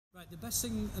Right, the best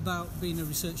thing about being a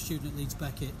research student at Leeds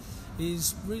Beckett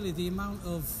is really the amount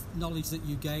of knowledge that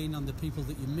you gain and the people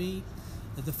that you meet,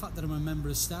 the fact that I'm a member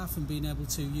of staff and being able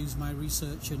to use my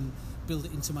research and build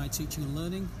it into my teaching and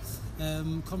learning,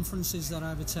 conferences that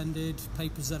I've attended,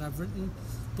 papers that I've written,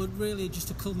 but really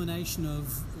just a culmination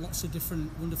of lots of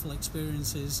different wonderful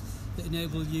experiences that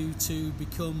enable you to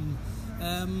become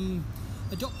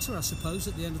a doctor, I suppose,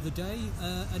 at the end of the day,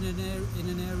 and in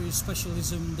an area of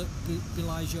specialism that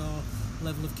belies your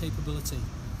level of capability.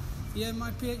 Yeah,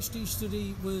 my PhD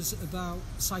study was about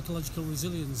psychological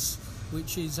resilience,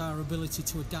 which is our ability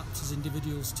to adapt as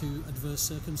individuals to adverse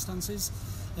circumstances.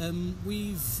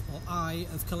 I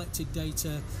have collected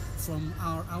data from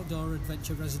our outdoor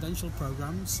adventure residential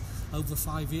programs over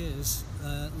 5 years,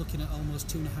 looking at almost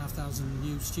 2,500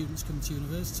 new students coming to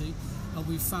university, and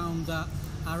we found that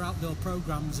our outdoor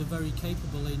programs are very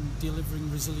capable in delivering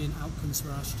resilient outcomes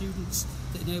for our students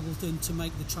that enable them to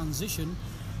make the transition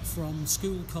from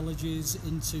school, colleges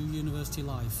into university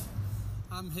life.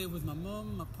 I'm here with my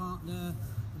mum, my partner,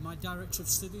 and my director of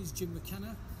studies, Jim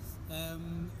McKenna,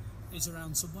 is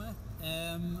around somewhere,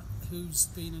 who's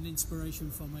been an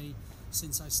inspiration for me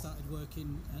since I started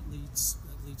working at Leeds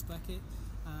Beckett,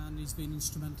 and he's been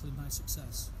instrumental in my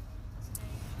success.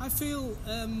 I feel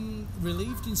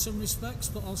relieved in some respects,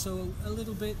 but also a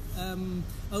little bit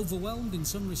overwhelmed in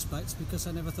some respects because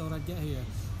I never thought I'd get here.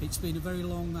 It's been a very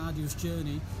long, arduous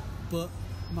journey, but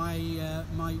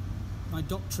my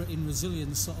doctorate in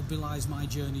resilience sort of belies my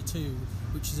journey too,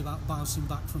 which is about bouncing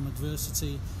back from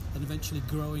adversity and eventually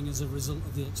growing as a result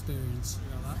of the experience.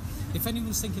 If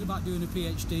anyone's thinking about doing a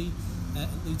PhD at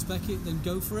Leeds Beckett, then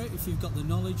go for it. If you've got the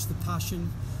knowledge, the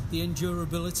passion, the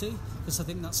endurability, because I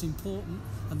think that's important,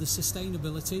 and the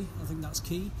sustainability, I think that's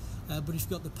key. But if you've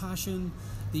got the passion,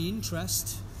 the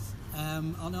interest,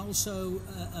 and also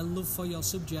a love for your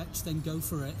subject, then go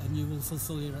for it, and you will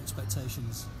fulfil your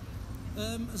expectations.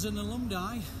 As an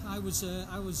alumni, I was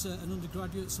an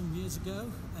undergraduate some years ago,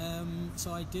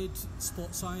 so I did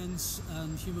sports science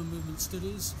and human movement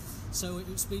studies, so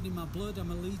it's been in my blood.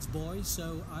 I'm a Leeds boy,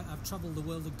 so I've travelled the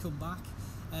world and come back,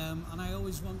 and I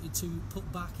always wanted to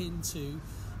put back into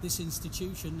this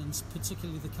institution, and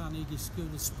particularly the Carnegie School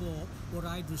of Sport, what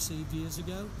I'd received years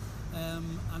ago,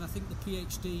 and I think the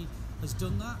PhD has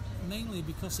done that, mainly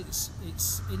because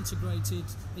it's integrated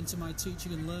into my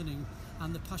teaching and learning,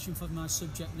 and the passion for my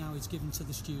subject now is given to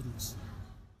the students.